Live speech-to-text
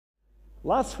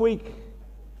Last week,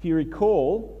 if you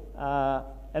recall,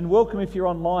 and welcome if you're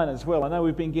online as well. I know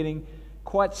we've been getting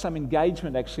quite some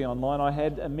engagement actually online. I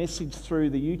had a message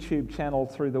through the YouTube channel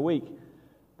through the week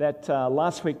that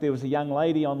last week there was a young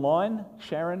lady online,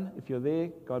 Sharon, if you're there,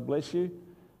 God bless you.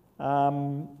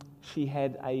 She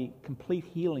had a complete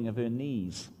healing of her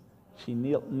knees. She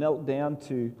knelt down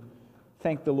to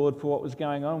thank the Lord for what was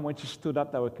going on. When she stood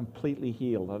up, they were completely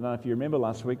healed. I don't know if you remember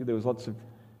last week, there was lots of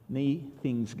knee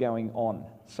things going on.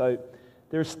 So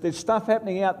there's stuff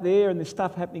happening out there and there's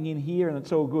stuff happening in here, and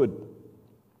it's all good.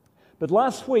 But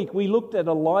last week we looked at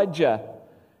Elijah,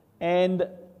 and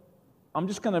I'm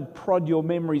just going to prod your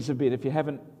memories a bit if you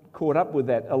haven't caught up with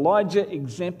that. Elijah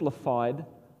exemplified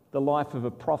the life of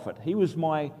a prophet. He was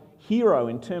my hero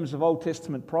in terms of Old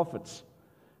Testament prophets,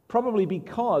 probably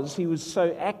because he was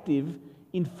so active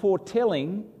in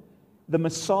foretelling the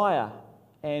Messiah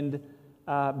and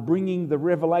bringing the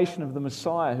revelation of the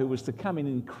Messiah who was to come in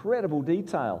incredible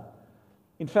detail.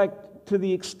 In fact, to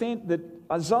the extent that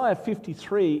Isaiah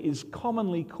 53 is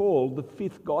commonly called the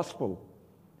fifth gospel.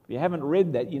 If you haven't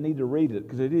read that, you need to read it,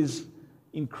 because it is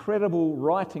incredible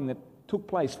writing that took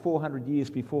place 400 years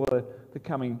before the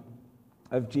coming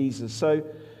of Jesus. So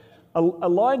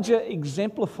Elijah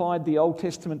exemplified the Old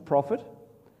Testament prophet,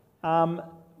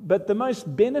 but the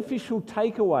most beneficial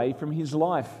takeaway from his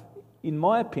life, in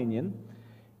my opinion,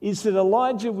 is that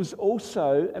Elijah was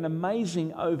also an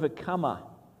amazing overcomer.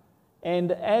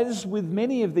 And as with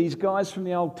many of these guys from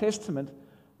the Old Testament,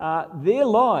 their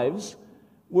lives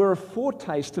were a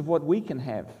foretaste of what we can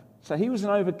have. So he was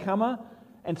an overcomer,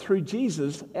 and through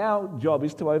Jesus, our job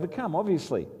is to overcome,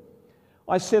 obviously.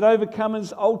 I said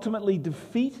overcomers ultimately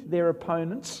defeat their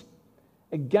opponents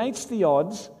against the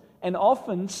odds and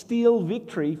often steal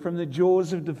victory from the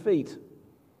jaws of defeat.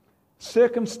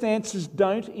 Circumstances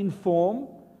don't inform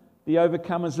the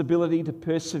overcomer's ability to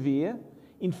persevere.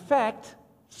 In fact,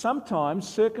 sometimes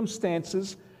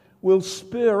circumstances will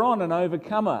spur on an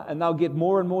overcomer and they'll get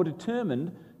more and more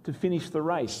determined to finish the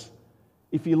race.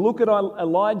 If you look at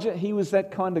Elijah, he was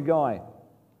that kind of guy.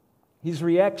 His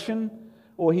reaction,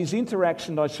 or his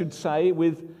interaction, I should say,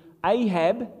 with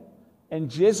Ahab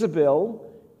and Jezebel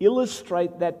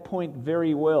illustrate that point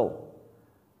very well.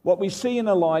 What we see in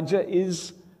Elijah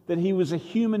is that he was a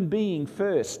human being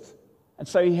first. And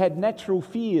so he had natural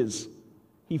fears.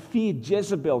 He feared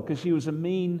Jezebel because she was a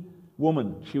mean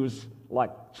woman. She was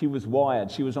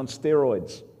wired. She was on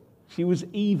steroids. She was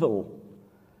evil.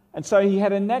 And so he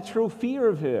had a natural fear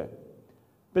of her.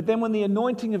 But then when the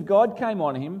anointing of God came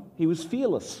on him, he was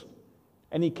fearless.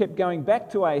 And he kept going back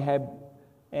to Ahab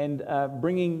and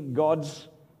bringing God's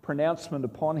pronouncement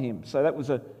upon him. So that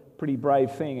was a pretty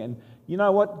brave thing. And you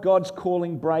know what? God's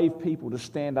calling brave people to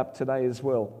stand up today as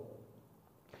well.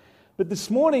 But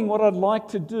this morning, what I'd like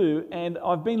to do, and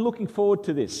I've been looking forward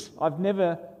to this. I've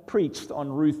never preached on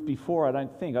Ruth before, I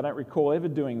don't think. I don't recall ever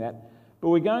doing that. But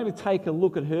we're going to take a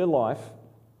look at her life.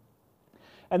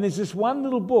 And there's this one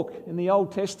little book in the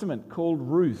Old Testament called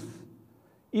Ruth.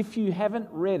 If you haven't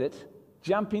read it,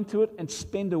 jump into it and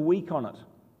spend a week on it.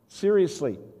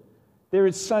 Seriously. There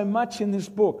is so much in this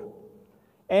book.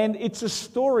 And it's a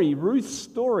story. Ruth's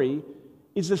story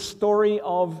is a story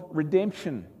of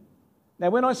redemption. Now,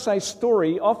 when I say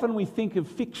story, often we think of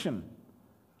fiction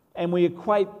and we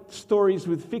equate stories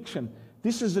with fiction.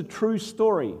 This is a true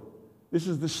story. This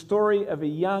is the story of a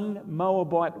young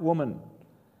Moabite woman.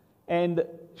 And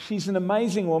she's an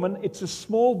amazing woman. It's a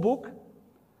small book,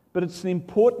 but it's an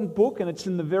important book, and it's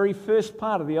in the very first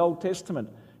part of the Old Testament,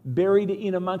 buried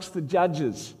in amongst the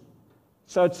Judges.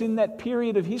 So it's in that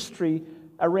period of history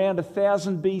around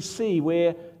 1000 BC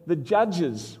where the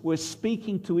Judges were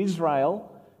speaking to Israel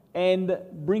and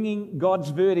bringing God's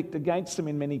verdict against them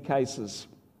in many cases.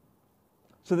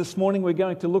 So this morning we're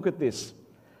going to look at this.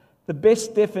 The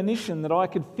best definition that I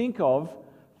could think of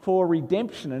for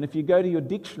redemption, and if you go to your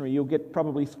dictionary you'll get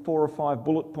probably 4 or 5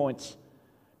 bullet points,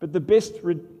 but the best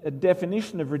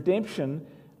definition of redemption,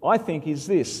 I think, is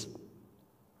this.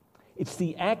 It's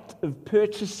the act of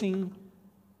purchasing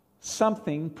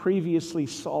something previously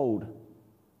sold. So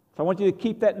I want you to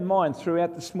keep that in mind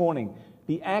throughout this morning.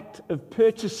 The act of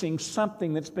purchasing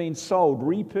something that's been sold,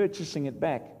 repurchasing it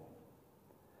back.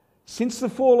 Since the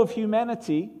fall of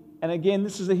humanity, and again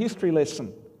this is a history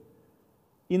lesson,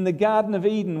 in the Garden of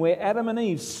Eden where Adam and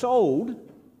Eve sold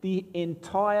the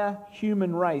entire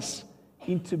human race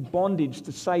into bondage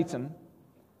to Satan,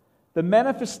 the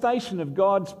manifestation of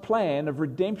God's plan of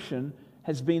redemption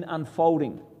has been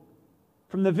unfolding.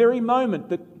 From the very moment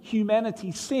that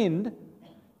humanity sinned,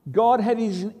 God had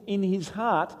in his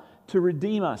heart to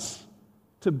redeem us,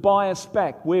 to buy us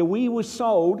back. Where we were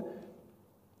sold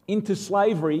into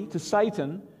slavery to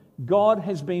Satan, God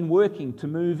has been working to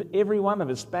move every one of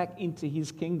us back into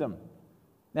his kingdom.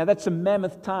 Now that's a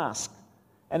mammoth task.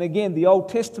 And again, the Old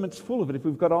Testament's full of it if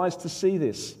we've got eyes to see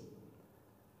this.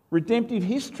 Redemptive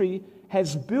history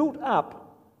has built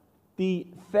up the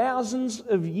thousands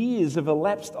of years of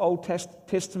elapsed Old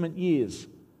Testament years.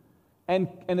 And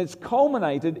it's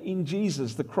culminated in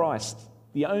Jesus, the Christ,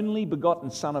 the only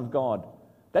begotten Son of God.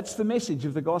 That's the message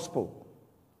of the gospel.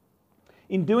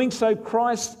 In doing so,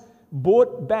 Christ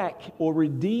bought back or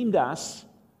redeemed us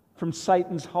from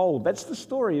Satan's hold. That's the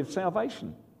story of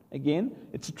salvation. Again,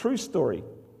 it's a true story.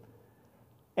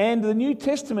 And the New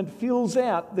Testament fills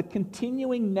out the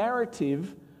continuing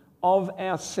narrative of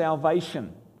our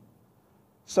salvation.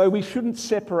 So we shouldn't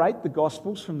separate the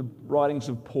Gospels from the writings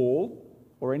of Paul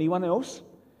or anyone else.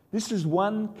 This is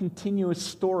one continuous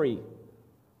story.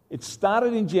 It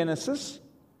started in Genesis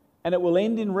and it will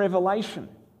end in Revelation.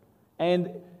 And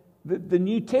the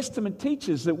New Testament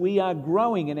teaches that we are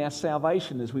growing in our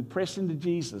salvation. As we press into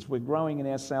Jesus, we're growing in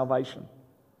our salvation.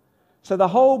 So the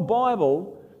whole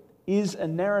Bible is a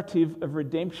narrative of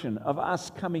redemption, of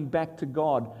us coming back to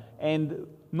God and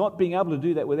not being able to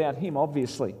do that without him,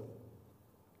 obviously.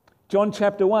 John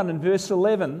chapter 1 and verse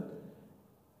 11,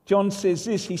 John says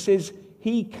this, he says,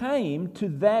 "He came to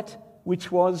that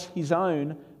which was his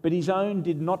own, but his own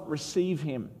did not receive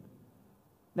him."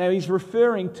 Now he's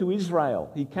referring to Israel.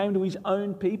 He came to his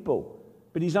own people,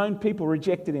 but his own people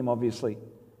rejected him, obviously.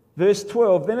 Verse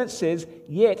 12, then it says,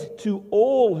 "Yet to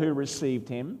all who received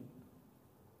him,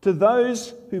 to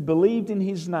those who believed in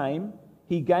his name,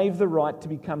 he gave the right to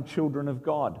become children of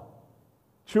God.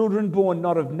 Children born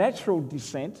not of natural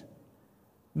descent,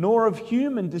 nor of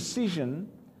human decision,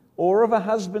 or of a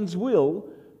husband's will,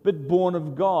 but born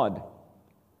of God."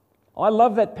 I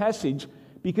love that passage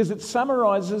because it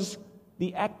summarizes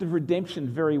the act of redemption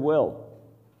very well.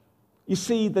 You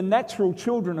see, the natural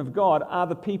children of God are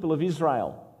the people of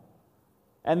Israel.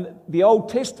 And the Old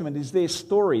Testament is their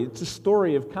story. It's a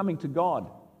story of coming to God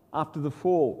after the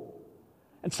fall.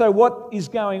 And so what is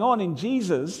going on in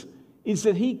Jesus is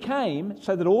that he came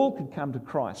so that all could come to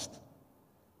Christ.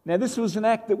 Now this was an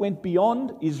act that went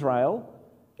beyond Israel.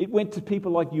 It went to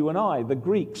people like you and I, the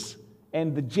Greeks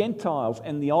and the Gentiles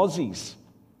and the Aussies.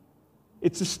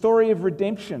 It's a story of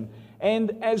redemption.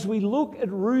 And as we look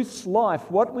at Ruth's life,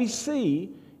 what we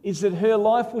see is that her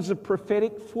life was a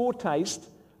prophetic foretaste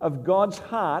of God's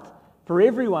heart for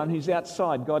everyone who's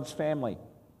outside God's family.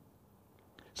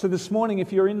 So this morning,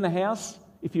 if you're in the house,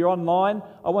 if you're online,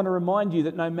 I want to remind you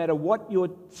that no matter what your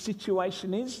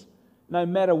situation is, no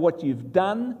matter what you've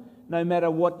done, no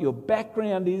matter what your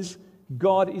background is,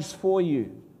 God is for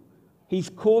you. He's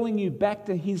calling you back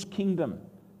to his kingdom.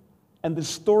 And the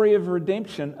story of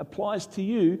redemption applies to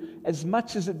you as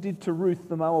much as it did to Ruth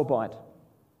the Moabite.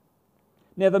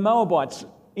 Now the Moabites,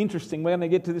 interesting, we're going to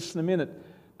get to this in a minute,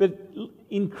 but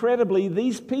incredibly,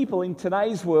 these people in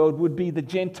today's world would be the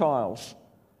Gentiles.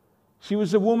 She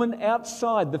was a woman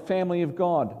outside the family of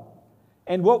God.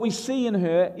 And what we see in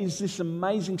her is this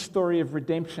amazing story of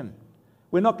redemption.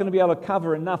 We're not going to be able to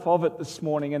cover enough of it this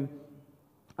morning, and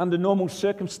under normal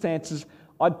circumstances,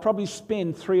 I'd probably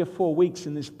spend 3 or 4 weeks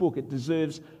in this book. It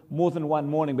deserves more than one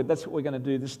morning, but that's what we're going to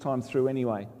do this time through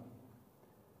anyway.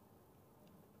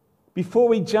 Before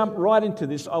we jump right into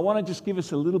this, I want to just give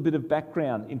us a little bit of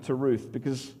background into Ruth,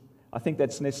 because I think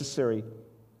that's necessary.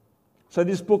 So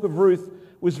this book of Ruth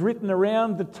was written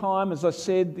around the time, as I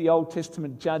said, the Old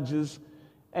Testament Judges,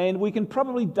 and we can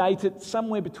probably date it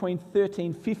somewhere between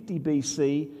 1350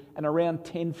 BC and around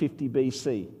 1050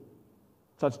 BC.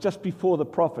 So it's just before the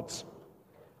prophets.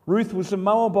 Ruth was a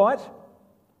Moabite.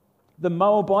 The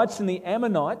Moabites and the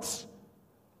Ammonites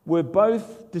were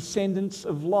both descendants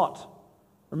of Lot.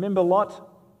 Remember Lot,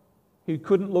 who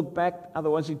couldn't look back,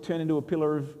 otherwise he'd turn into a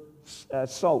pillar of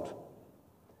salt.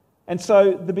 And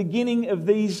so the beginning of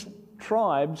these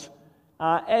tribes,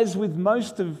 as with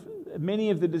many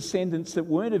of the descendants that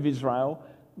weren't of Israel,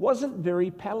 wasn't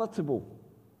very palatable.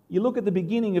 You look at the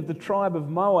beginning of the tribe of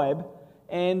Moab,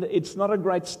 and it's not a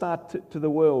great start to the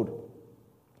world.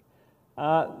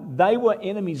 They were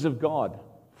enemies of God,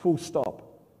 full stop.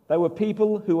 They were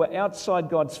people who were outside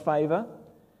God's favour,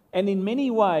 and in many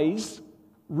ways,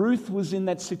 Ruth was in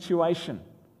that situation.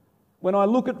 When I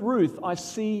look at Ruth, I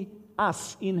see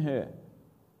us in her.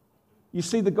 You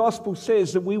see, the gospel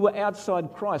says that we were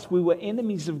outside Christ. We were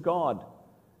enemies of God,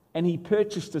 and he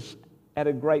purchased us at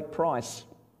a great price.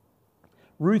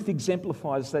 Ruth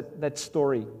exemplifies that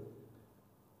story.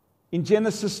 In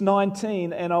Genesis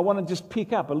 19, and I want to just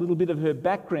pick up a little bit of her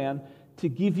background to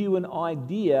give you an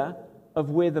idea of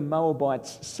where the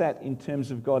Moabites sat in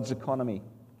terms of God's economy.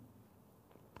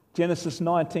 Genesis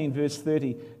 19, verse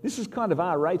 30. This is kind of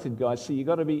R-rated, guys, so you've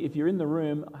got to be, if you're in the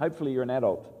room, hopefully you're an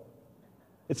adult.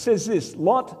 It says this,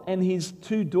 Lot and his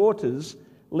 2 daughters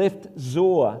left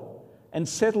Zoar and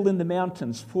settled in the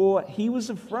mountains, for he was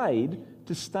afraid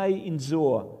to stay in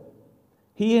Zoar.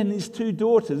 He and his 2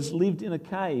 daughters lived in a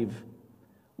cave.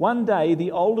 One day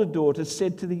the older daughter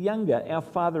said to the younger, "Our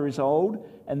father is old,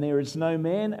 and there is no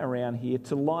man around here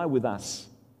to lie with us,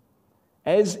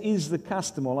 as is the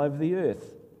custom all over the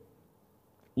earth.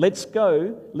 Let's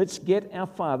get our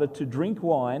father to drink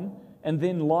wine and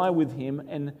then lie with him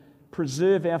and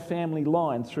preserve our family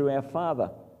line through our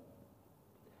father."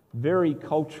 Very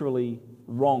culturally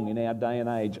wrong in our day and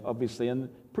age, obviously, and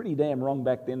pretty damn wrong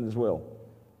back then as well.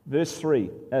 Verse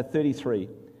 33.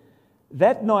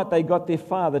 That night they got their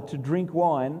father to drink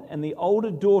wine, and the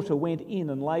older daughter went in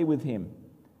and lay with him.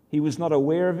 He was not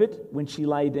aware of it when she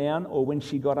lay down or when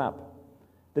she got up.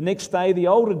 The next day the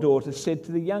older daughter said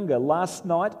to the younger, "Last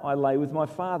night I lay with my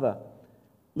father.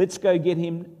 Let's go get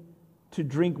him to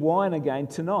drink wine again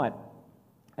tonight,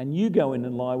 and you go in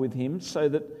and lie with him so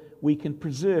that we can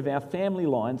preserve our family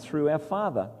line through our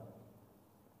father."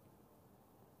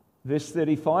 Verse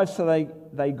 35, so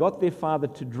they got their father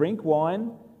to drink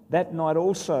wine that night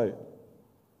also,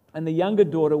 and the younger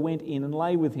daughter went in and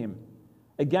lay with him.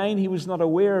 Again, he was not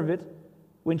aware of it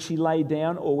when she lay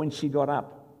down or when she got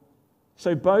up.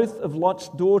 So both of Lot's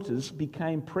daughters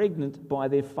became pregnant by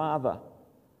their father.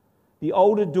 The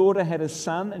older daughter had a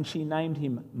son, and she named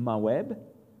him Moab.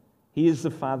 He is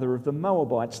the father of the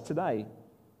Moabites today.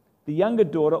 The younger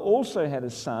daughter also had a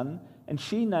son, and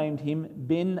she named him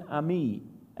Ben-Ami,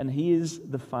 and he is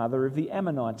the father of the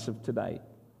Ammonites of today.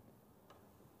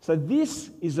 So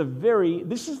this is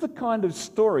the kind of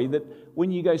story that when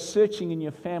you go searching in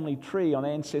your family tree on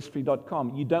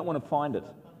Ancestry.com, you don't want to find it.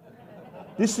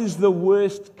 This is the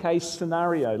worst case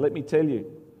scenario, let me tell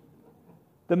you.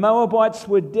 The Moabites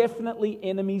were definitely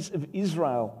enemies of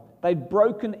Israel. They'd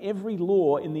broken every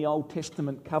law in the Old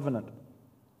Testament covenant.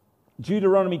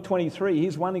 Deuteronomy 23,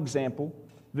 here's one example.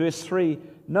 Verse 3,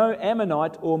 "No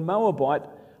Ammonite or Moabite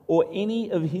or any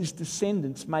of his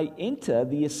descendants may enter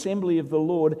the assembly of the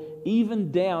Lord,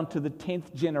 even down to the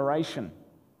 10th generation."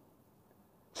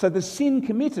 So the sin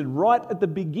committed right at the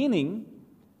beginning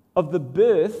of the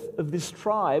birth of this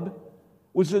tribe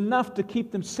was enough to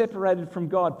keep them separated from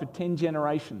God for 10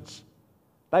 generations.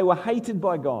 They were hated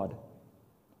by God.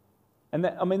 And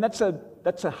that's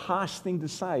a harsh thing to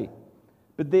say.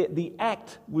 But the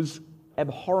act was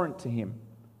abhorrent to him.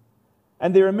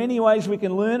 And there are many ways we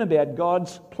can learn about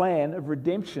God's plan of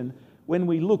redemption when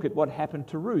we look at what happened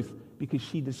to Ruth, because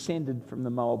she descended from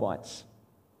the Moabites.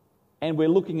 And we're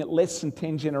looking at less than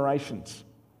 10 generations.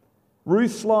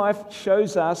 Ruth's life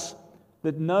shows us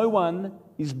that no one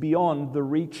is beyond the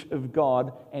reach of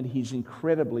God and his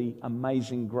incredibly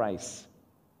amazing grace.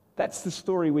 That's the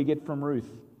story we get from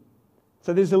Ruth.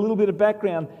 So there's a little bit of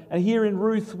background. And here in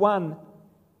Ruth 1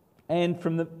 and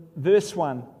from the verse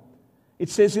 1, it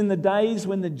says, "In the days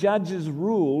when the judges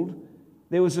ruled,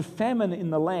 there was a famine in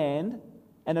the land,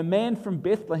 and a man from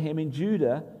Bethlehem in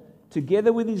Judah,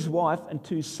 together with his wife and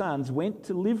 2 sons, went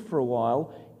to live for a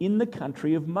while in the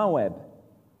country of Moab.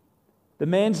 The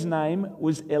man's name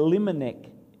was Elimelech,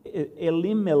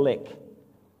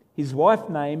 his wife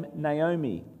name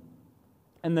Naomi,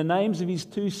 and the names of his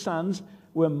 2 sons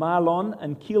were Mahlon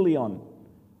and Chilion.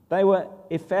 They were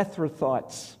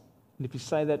Ephrathites." And if you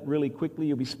say that really quickly,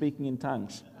 you'll be speaking in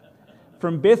tongues.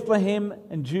 "From Bethlehem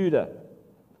and Judah.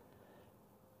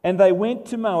 And they went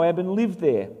to Moab and lived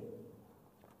there.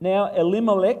 Now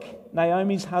Elimelech,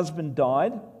 Naomi's husband,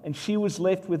 died, and she was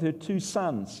left with her 2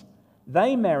 sons.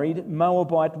 They married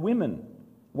Moabite women,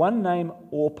 one named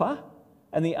Orpah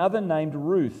and the other named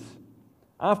Ruth,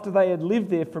 after they had lived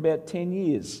there for about 10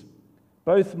 years.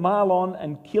 Both Mahlon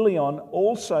and Chilion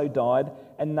also died,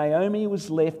 and Naomi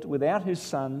was left without her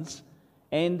sons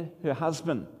and her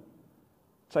husband."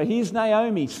 So here's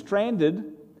Naomi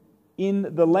stranded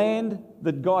in the land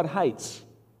that God hates,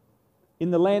 in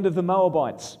the land of the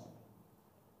Moabites.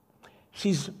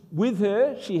 She's with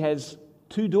her, she has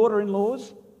 2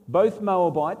 daughter-in-laws, both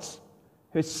Moabites.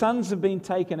 Her sons have been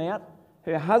taken out,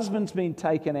 her husband's been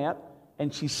taken out,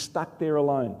 and she's stuck there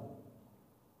alone.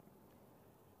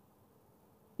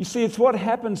 You see, it's what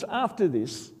happens after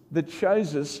this that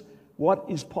shows us what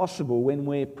is possible when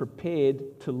we're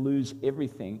prepared to lose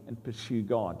everything and pursue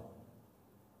God.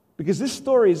 Because this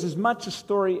story is as much a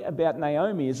story about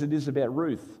Naomi as it is about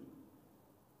Ruth.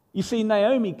 You see,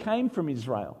 Naomi came from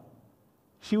Israel.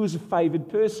 She was a favored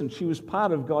person. She was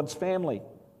part of God's family.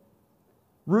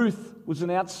 Ruth was an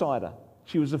outsider.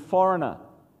 She was a foreigner.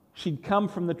 She'd come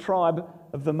from the tribe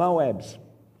of the Moabs.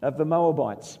 of the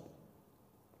Moabites.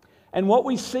 And what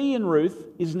we see in Ruth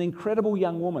is an incredible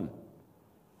young woman.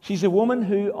 She's a woman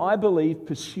who, I believe,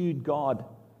 pursued God.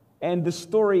 And the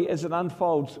story as it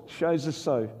unfolds shows us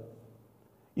so.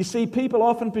 You see, people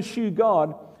often pursue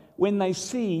God when they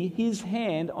see His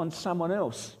hand on someone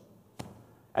else.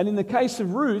 And in the case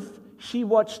of Ruth, she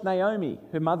watched Naomi,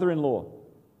 her mother-in-law.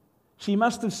 She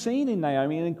must have seen in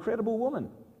Naomi an incredible woman,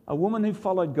 a woman who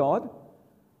followed God,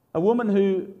 a woman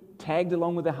who tagged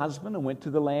along with her husband and went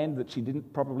to the land that she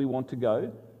didn't probably want to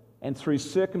go. And through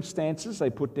circumstances,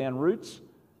 they put down roots.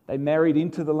 They married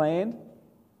into the land,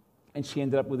 and she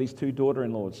ended up with these two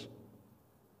daughter-in-laws.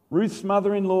 Ruth's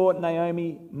mother-in-law,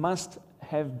 Naomi, must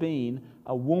have been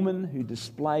a woman who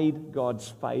displayed God's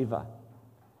favour.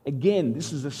 Again,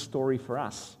 this is a story for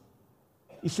us.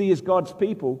 You see, as God's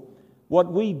people,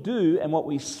 what we do and what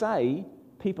we say,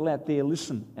 people out there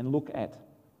listen and look at.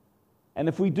 And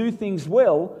if we do things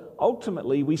well,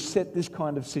 ultimately we set this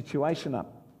kind of situation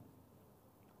up.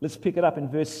 Let's pick it up in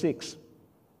verse 6.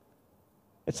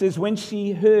 It says, when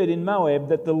she heard in Moab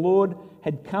that the Lord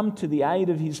had come to the aid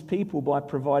of His people by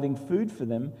providing food for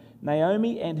them,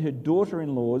 Naomi and her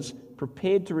daughter-in-laws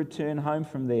prepared to return home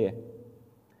from there.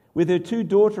 With her two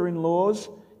daughter-in-laws,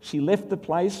 she left the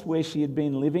place where she had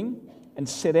been living and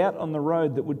set out on the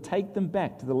road that would take them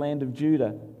back to the land of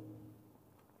Judah.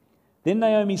 Then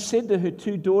Naomi said to her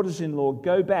two daughters-in-law,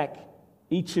 go back,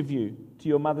 each of you, to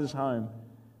your mother's home.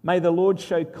 May the Lord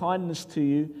show kindness to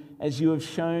you as you have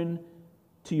shown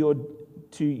to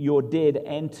your dead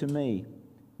and to me.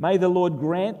 May the Lord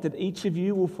grant that each of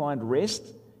you will find rest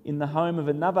in the home of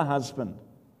another husband.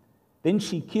 Then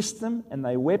she kissed them, and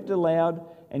they wept aloud,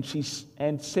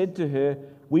 and said to her,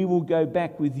 we will go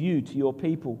back with you to your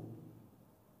people.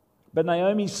 But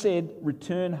Naomi said,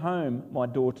 return home, my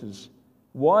daughters.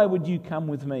 Why would you come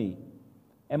with me?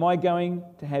 Am I going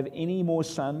to have any more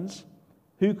sons?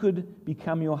 Who could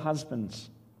become your husbands?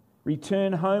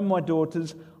 Return home, my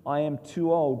daughters. I am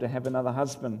too old to have another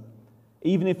husband.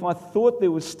 Even if I thought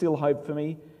there was still hope for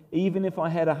me, even if I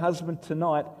had a husband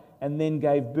tonight and then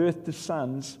gave birth to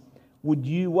sons, would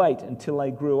you wait until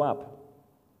they grew up?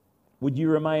 Would you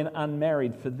remain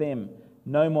unmarried for them?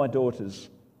 No, my daughters.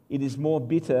 It is more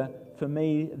bitter for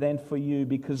me than for you,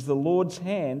 because the Lord's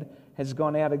hand has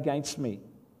gone out against me.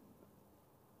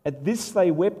 At this they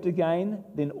wept again.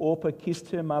 Then Orpah kissed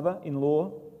her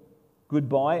mother-in-law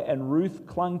goodbye, and Ruth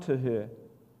clung to her.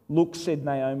 Look, said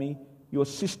Naomi, your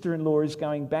sister-in-law is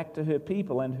going back to her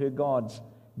people and her gods.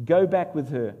 Go back with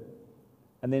her.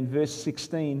 And then verse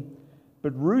 16,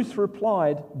 but Ruth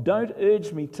replied, don't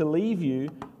urge me to leave you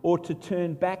or to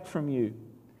turn back from you.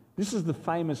 This is the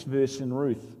famous verse in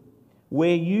Ruth.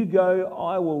 Where you go,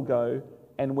 I will go,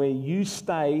 and where you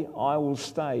stay, I will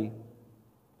stay.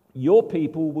 Your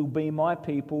people will be my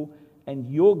people, and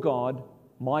your God,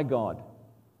 my God.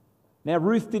 Now,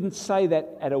 Ruth didn't say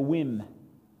that at a whim.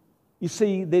 You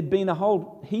see, there'd been a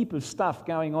whole heap of stuff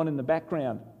going on in the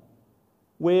background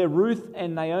where Ruth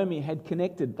and Naomi had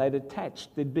connected, they'd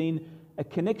attached. There'd been a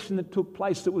connection that took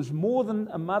place that was more than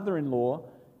a mother-in-law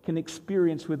can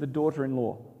experience with a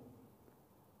daughter-in-law.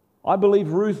 I believe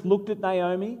Ruth looked at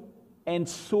Naomi and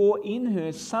saw in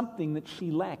her something that she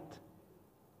lacked.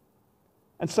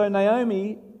 And so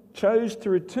Naomi chose to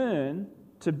return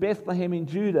to Bethlehem in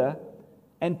Judah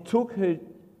and took her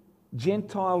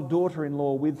Gentile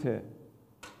daughter-in-law with her.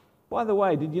 By the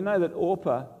way, did you know that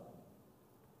Oprah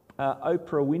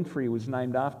Winfrey was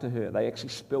named after her? They actually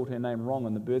spelt her name wrong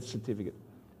on the birth certificate.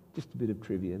 Just a bit of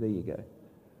trivia, there you go.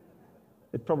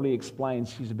 It probably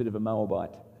explains she's a bit of a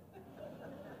Moabite.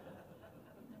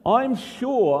 I'm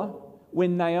sure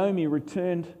when Naomi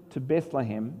returned to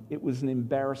Bethlehem, it was an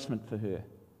embarrassment for her.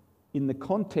 In the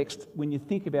context, when you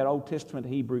think about Old Testament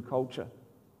Hebrew culture.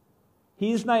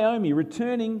 Here's Naomi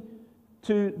returning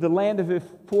to the land of her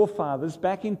forefathers,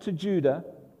 back into Judah,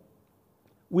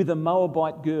 with a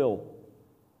Moabite girl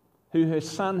who her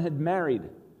son had married.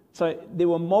 So there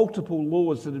were multiple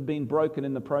laws that had been broken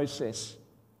in the process.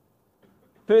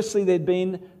 Firstly, there'd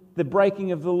been the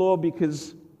breaking of the law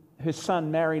because her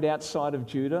son married outside of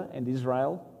Judah and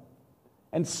Israel.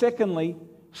 And secondly,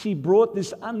 she brought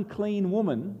this unclean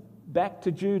woman back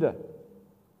to Judah.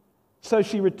 So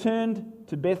she returned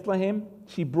to Bethlehem,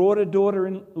 she brought her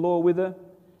daughter-in-law with her,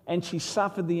 and she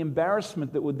suffered the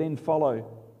embarrassment that would then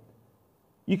follow.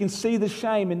 You can see the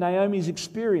shame in Naomi's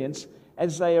experience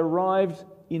as they arrived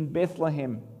in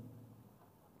Bethlehem.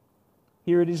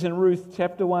 Here it is in Ruth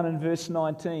chapter 1 and verse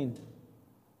 19.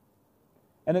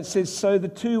 And it says, so the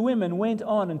two women went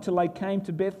on until they came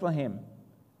to Bethlehem.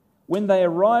 When they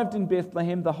arrived in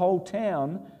Bethlehem, the whole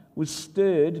town was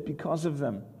stirred because of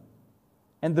them.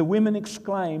 And the women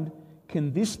exclaimed,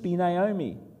 "Can this be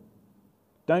Naomi?"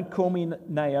 "Don't call me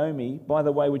Naomi, by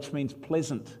the way," which means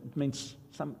pleasant. It means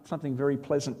something very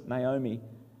pleasant, Naomi.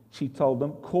 She told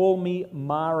them, "Call me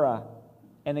Mara."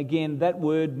 And again, that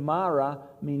word Mara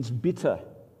means bitter,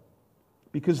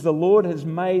 because the Lord has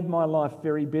made my life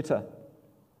very bitter.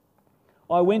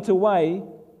 I went away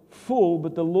full,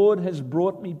 but the Lord has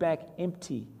brought me back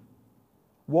empty.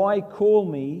 Why call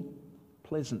me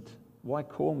pleasant? Why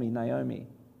call me Naomi?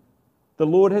 The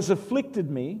Lord has afflicted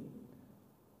me.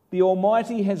 The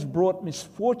Almighty has brought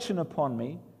misfortune upon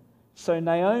me. So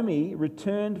Naomi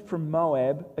returned from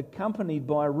Moab, accompanied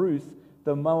by Ruth,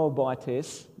 the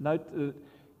Moabitess. Note that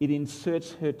it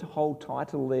inserts her whole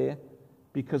title there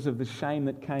because of the shame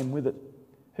that came with it.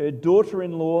 Her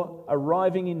daughter-in-law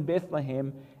arriving in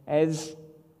Bethlehem as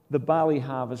the barley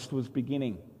harvest was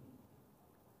beginning.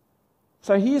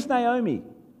 So here's Naomi,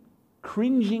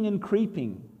 cringing and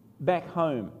creeping back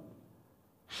home.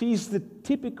 She's the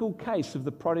typical case of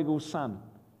the prodigal son,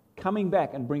 coming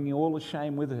back and bringing all the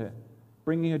shame with her,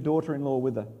 bringing her daughter-in-law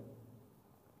with her.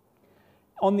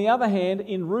 On the other hand,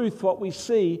 in Ruth, what we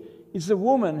see is a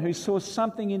woman who saw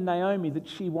something in Naomi that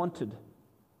she wanted.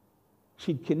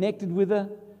 She'd connected with her,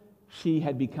 she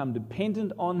had become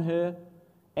dependent on her,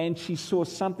 and she saw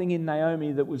something in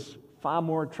Naomi that was far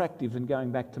more attractive than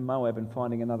going back to Moab and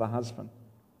finding another husband.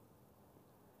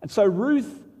 And so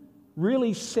Ruth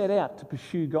really set out to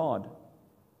pursue God.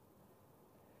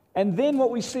 And then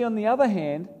what we see on the other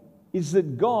hand is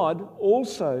that God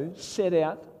also set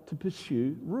out to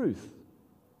pursue Ruth.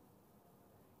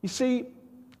 You see,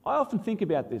 I often think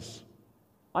about this.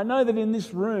 I know that in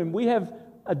this room we have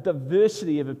a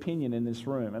diversity of opinion in this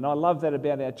room, and I love that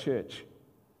about our church.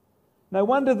 No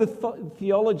wonder the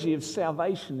theology of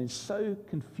salvation is so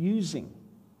confusing.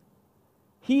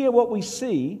 Here what we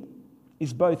see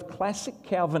is both classic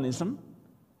Calvinism,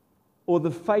 or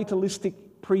the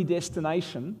fatalistic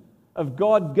predestination of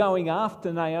God going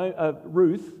after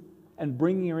Ruth and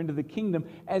bringing her into the kingdom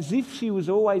as if she was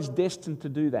always destined to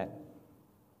do that.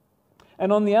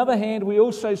 And on the other hand, we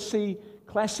also see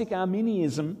classic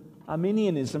Arminianism,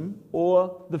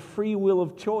 or the free will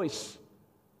of choice,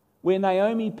 where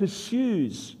Naomi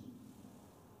pursues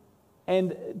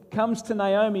and comes to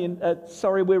Naomi,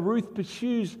 where Ruth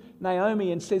pursues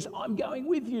Naomi and says, "I'm going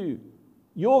with you.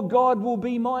 Your God will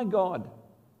be my God."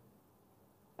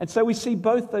 And so we see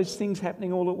both those things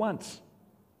happening all at once.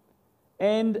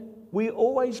 And we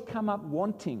always come up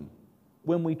wanting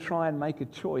when we try and make a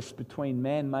choice between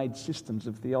man-made systems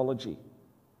of theology.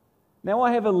 Now,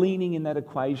 I have a leaning in that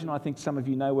equation. I think some of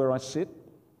you know where I sit.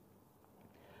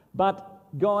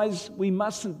 But guys, we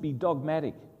mustn't be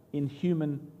dogmatic in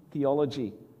human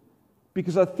theology,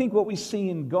 because I think what we see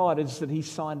in God is that He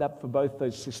signed up for both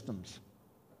those systems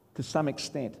to some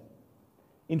extent.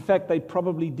 In fact, they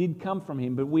probably did come from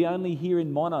Him, but we only hear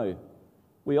in mono.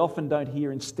 We often don't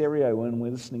hear in stereo when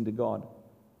we're listening to God.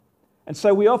 And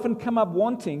so we often come up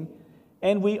wanting,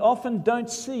 and we often don't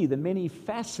see the many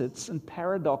facets and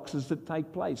paradoxes that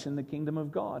take place in the kingdom of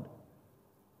God.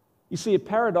 You see, a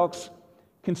paradox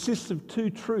consists of two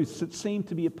truths that seem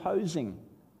to be opposing.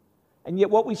 And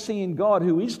yet what we see in God,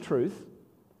 who is truth,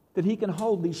 that He can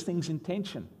hold these things in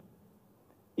tension.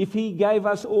 If He gave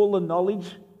us all the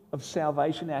knowledge of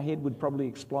salvation, our head would probably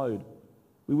explode.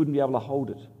 We wouldn't be able to hold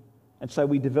it. And so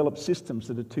we develop systems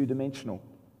that are two-dimensional.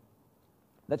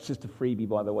 That's just a freebie,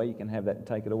 by the way. You can have that and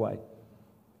take it away.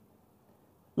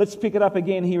 Let's pick it up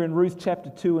again here in Ruth chapter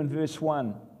 2 and verse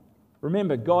 1.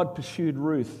 Remember, God pursued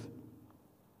Ruth.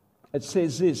 It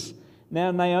says this,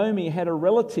 "Now Naomi had a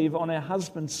relative on her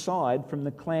husband's side from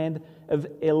the clan of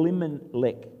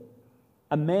Elimelech,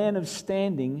 a man of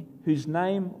standing whose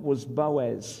name was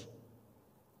Boaz.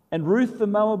 And Ruth the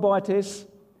Moabitess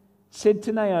said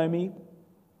to Naomi,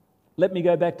 'Let me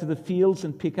go back to the fields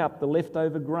and pick up the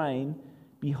leftover grain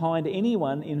behind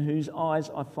anyone in whose eyes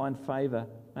I find favor.'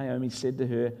 Naomi said to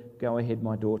her, 'Go ahead,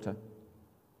 my daughter.'"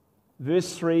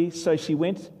 Verse 3, "So she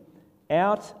went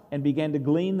out and began to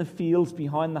glean the fields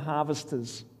behind the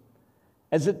harvesters.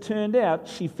 As it turned out,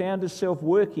 she found herself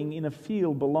working in a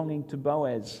field belonging to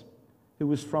Boaz, who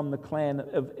was from the clan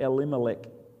of Elimelech.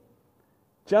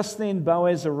 Just then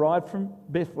Boaz arrived from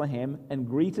Bethlehem and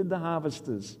greeted the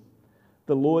harvesters.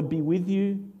 'The Lord be with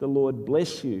you, the Lord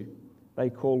bless you,' they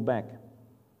called back.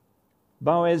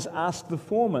 Boaz asked the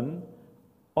foreman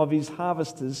of his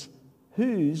harvesters,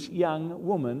 'Whose young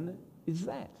woman is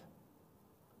that?'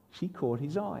 She caught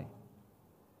his eye."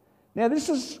 Now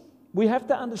we have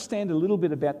to understand a little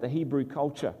bit about the Hebrew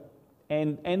culture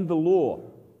and the law.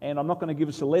 And I'm not going to give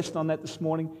us a lesson on that this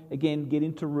morning. Again, get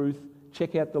into Ruth,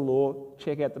 check out the law,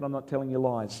 check out that I'm not telling you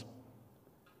lies.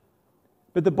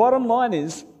 But the bottom line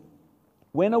is,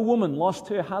 when a woman lost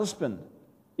her husband,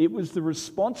 it was the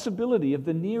responsibility of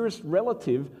the nearest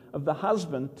relative of the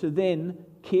husband to then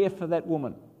care for that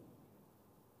woman.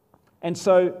 And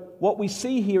so what we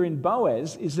see here in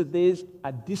Boaz is that there's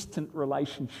a distant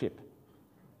relationship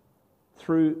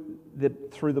through the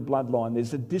bloodline.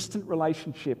 There's a distant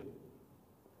relationship.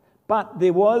 But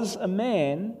there was a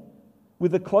man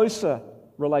with a closer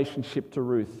relationship to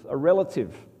Ruth, a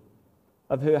relative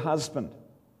of her husband.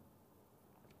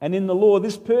 And in the law,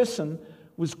 this person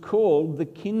was called the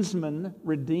kinsman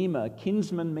redeemer,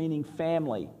 kinsman meaning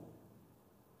family.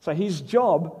 So his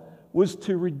job was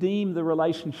to redeem the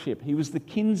relationship. He was the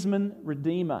kinsman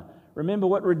redeemer. Remember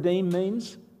what redeem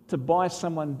means? To buy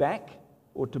someone back,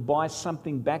 or to buy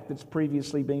something back that's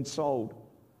previously been sold.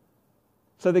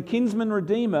 So the kinsman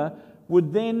redeemer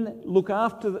would then look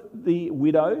after the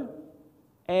widow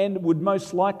and would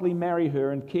most likely marry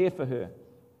her and care for her.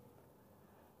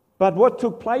 But what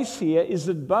took place here is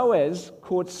that Boaz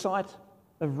caught sight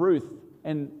of Ruth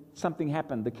and something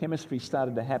happened. The chemistry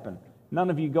started to happen. None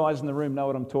of you guys in the room know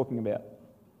what I'm talking about.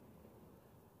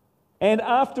 And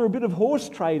after a bit of horse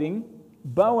trading,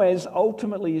 Boaz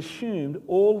ultimately assumed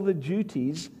all the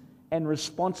duties and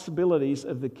responsibilities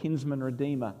of the kinsman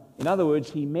redeemer. In other words,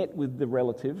 he met with the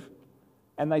relative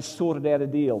and they sorted out a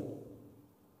deal.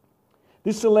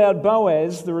 This allowed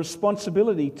Boaz the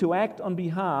responsibility to act on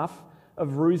behalf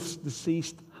of Ruth's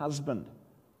deceased husband.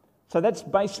 So that's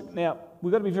basic. Now,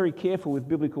 we've got to be very careful with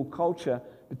biblical culture,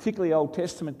 particularly Old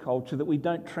Testament culture, that we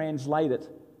don't translate it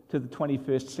to the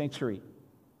 21st century.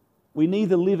 We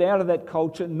neither live out of that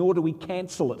culture nor do we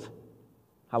cancel it.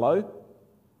 Hello?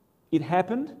 It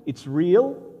happened. It's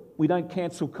real. We don't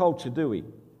cancel culture, do we?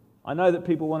 I know that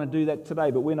people want to do that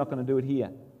today, but we're not going to do it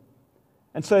here.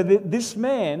 And so this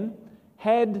man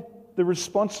had the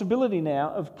responsibility now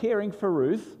of caring for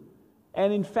Ruth,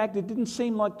 and in fact, it didn't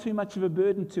seem like too much of a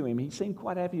burden to him. He seemed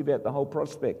quite happy about the whole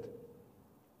prospect.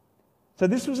 So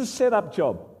this was a set-up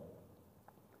job.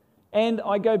 And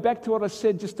I go back to what I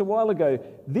said just a while ago.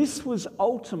 This was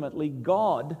ultimately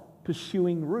God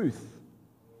pursuing Ruth.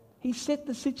 He set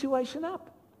the situation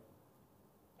up.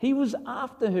 He was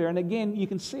after her. And again, you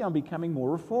can see I'm becoming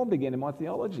more reformed again in my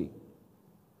theology.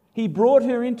 He brought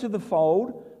her into the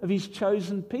fold of his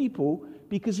chosen people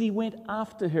because he went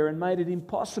after her and made it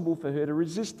impossible for her to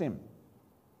resist him.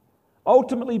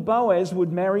 Ultimately, Boaz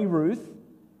would marry Ruth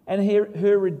and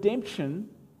her redemption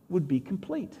would be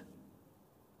complete.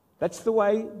 That's the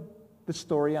way the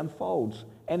story unfolds.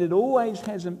 And it always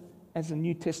has a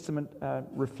New Testament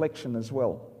reflection as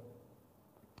well.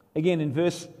 Again, in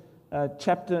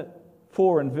chapter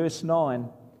 4 and verse 9,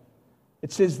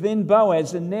 it says, "Then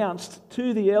Boaz announced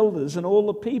to the elders and all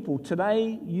the people,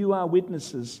 'Today you are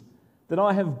witnesses that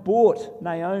I have bought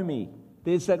Naomi.'"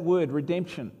 There's that word,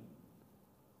 redemption.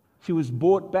 She was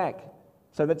bought back.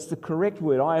 So that's the correct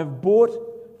word. "I have bought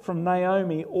from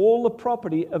Naomi all the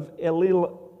property of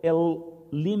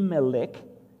Elimelech,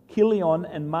 Kilion,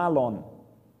 and Mahlon.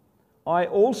 I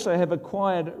also have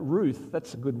acquired Ruth."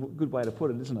 That's a good way to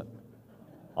put it, isn't it?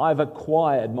 I've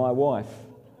acquired my wife.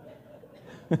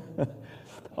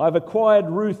 "I've acquired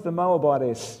Ruth the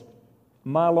Moabitess,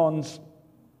 Mahlon's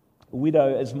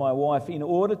widow, as my wife, in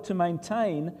order to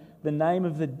maintain the name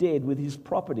of the dead with his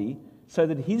property, so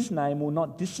that his name will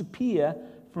not disappear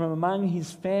from among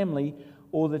his family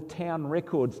or the town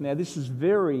records." Now, this is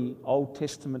very Old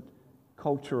Testament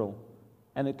cultural,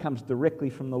 and it comes directly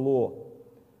from the law.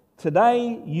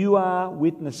 "Today you are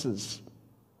witnesses."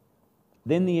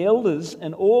 Then the elders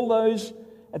and all those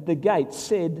at the gate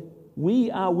said,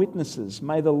 "We are witnesses.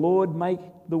 May the Lord make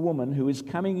the woman who is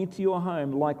coming into your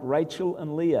home like Rachel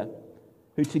and Leah,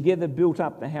 who together built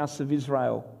up the house of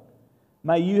Israel.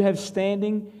 May you have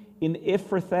standing in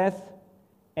Ephrathah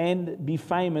and be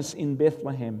famous in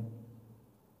Bethlehem.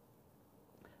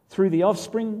 Through the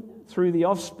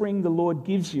offspring the Lord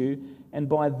gives you, and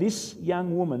by this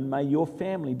young woman may your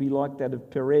family be like that of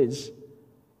Perez,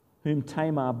 whom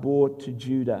Tamar bore to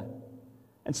Judah."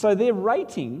 And so they're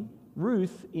rating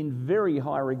Ruth in very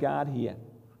high regard here.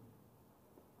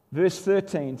 Verse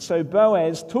 13, "So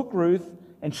Boaz took Ruth,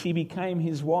 and she became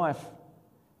his wife.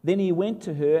 Then he went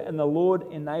to her, and the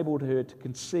Lord enabled her to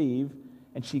conceive,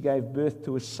 and she gave birth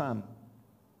to a son."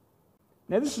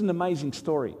 Now, this is an amazing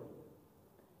story.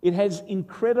 It has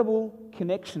incredible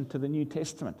connection to the New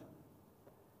Testament.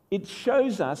 It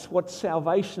shows us what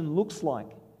salvation looks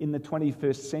like in the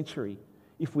 21st century.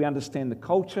 If we understand the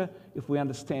culture, if we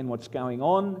understand what's going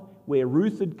on, where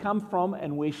Ruth had come from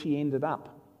and where she ended up.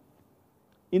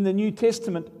 In the New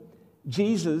Testament,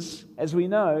 Jesus, as we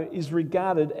know, is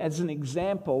regarded as an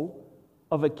example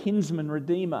of a kinsman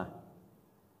redeemer.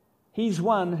 He's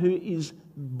one who is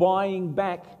buying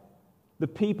back the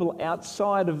people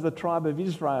outside of the tribe of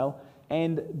Israel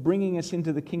and bringing us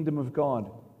into the kingdom of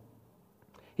God.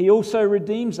 He also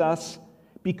redeems us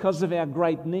because of our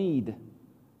great need.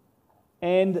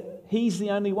 And He's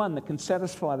the only one that can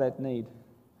satisfy that need.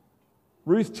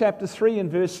 Ruth chapter 3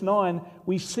 and verse 9,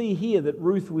 we see here that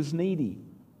Ruth was needy.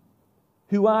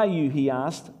 "Who are you?" he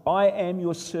asked. "I am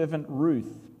your servant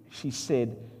Ruth," she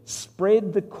said.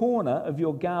 "Spread the corner of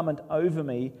your garment over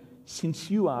me,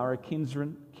 since you are a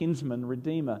kinsman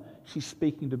redeemer." She's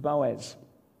speaking to Boaz.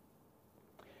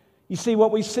 You see,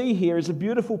 what we see here is a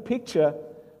beautiful picture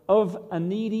of a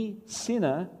needy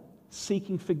sinner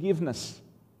seeking forgiveness.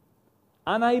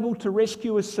 Unable to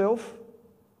rescue herself,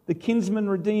 the kinsman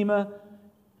redeemer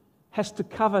has to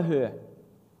cover her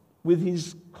with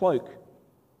his cloak.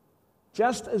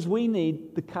 Just as we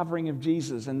need the covering of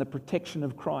Jesus and the protection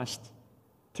of Christ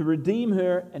to redeem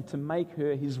her and to make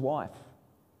her his wife.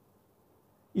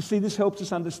 You see, this helps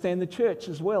us understand the church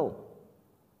as well.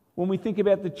 When we think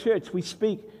about the church, we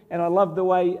speak, and I love the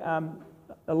way,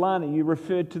 Alana, you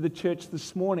referred to the church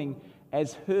this morning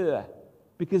as her,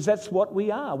 because that's what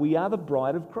we are. We are the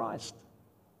bride of Christ.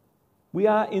 We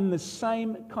are in the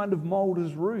same kind of mold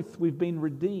as Ruth. We've been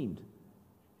redeemed.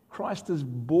 Christ has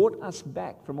bought us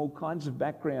back from all kinds of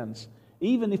backgrounds,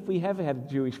 even if we have had a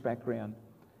Jewish background.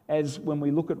 As when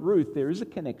we look at Ruth, there is a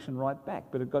connection right back,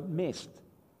 but it got messed.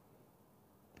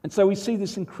 And so we see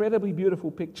this incredibly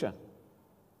beautiful picture.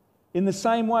 In the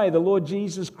same way, the Lord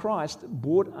Jesus Christ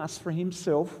bought us for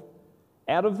Himself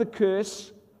out of the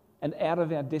curse and out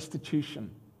of our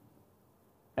destitution.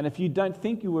 And if you don't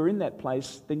think you were in that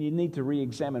place, then you need to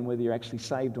re-examine whether you're actually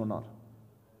saved or not.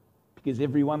 Because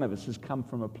every one of us has come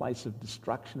from a place of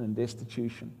destruction and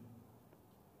destitution.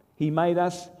 He made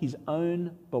us His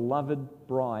own beloved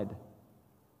bride.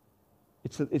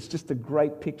 It's just a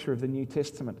great picture of the New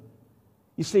Testament.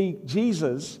 You see,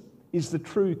 Jesus is the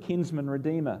true kinsman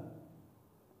redeemer.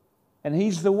 And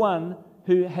He's the one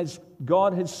who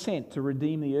God has sent to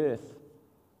redeem the earth.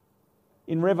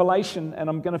 In Revelation, and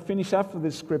I'm going to finish up with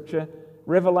this scripture,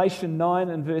 Revelation 9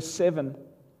 and verse 7,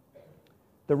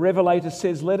 the Revelator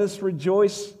says, "Let us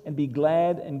rejoice and be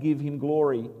glad and give Him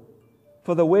glory.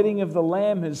 For the wedding of the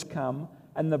Lamb has come,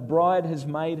 and the bride has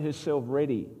made herself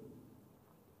ready."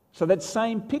 So that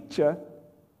same picture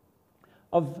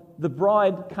of the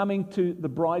bride coming to the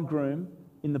bridegroom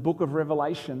in the book of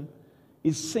Revelation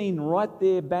is seen right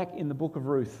there back in the book of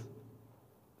Ruth.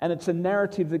 And it's a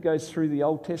narrative that goes through the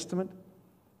Old Testament.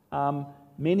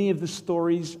 Many of the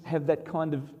stories have that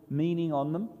kind of meaning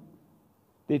on them.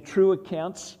 They're true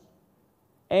accounts.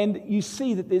 And you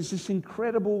see that there's this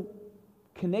incredible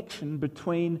connection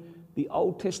between the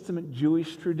Old Testament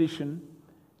Jewish tradition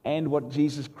and what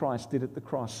Jesus Christ did at the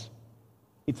cross.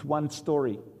 It's one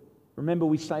story. Remember,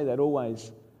 we say that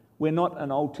always. We're not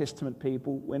an Old Testament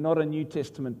people. We're not a New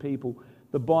Testament people.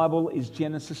 The Bible is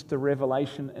Genesis to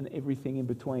Revelation and everything in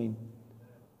between.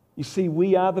 You see,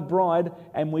 we are the bride,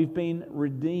 and we've been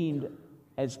redeemed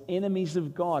as enemies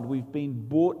of God. We've been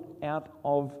bought out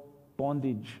of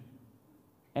bondage,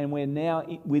 and we're now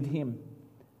with Him.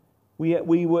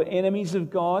 We were enemies of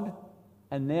God,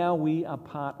 and now we are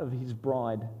part of His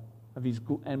bride,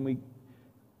 and we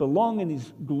belong in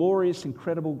His glorious,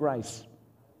 incredible grace.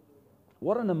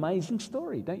 What an amazing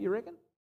story, don't you reckon?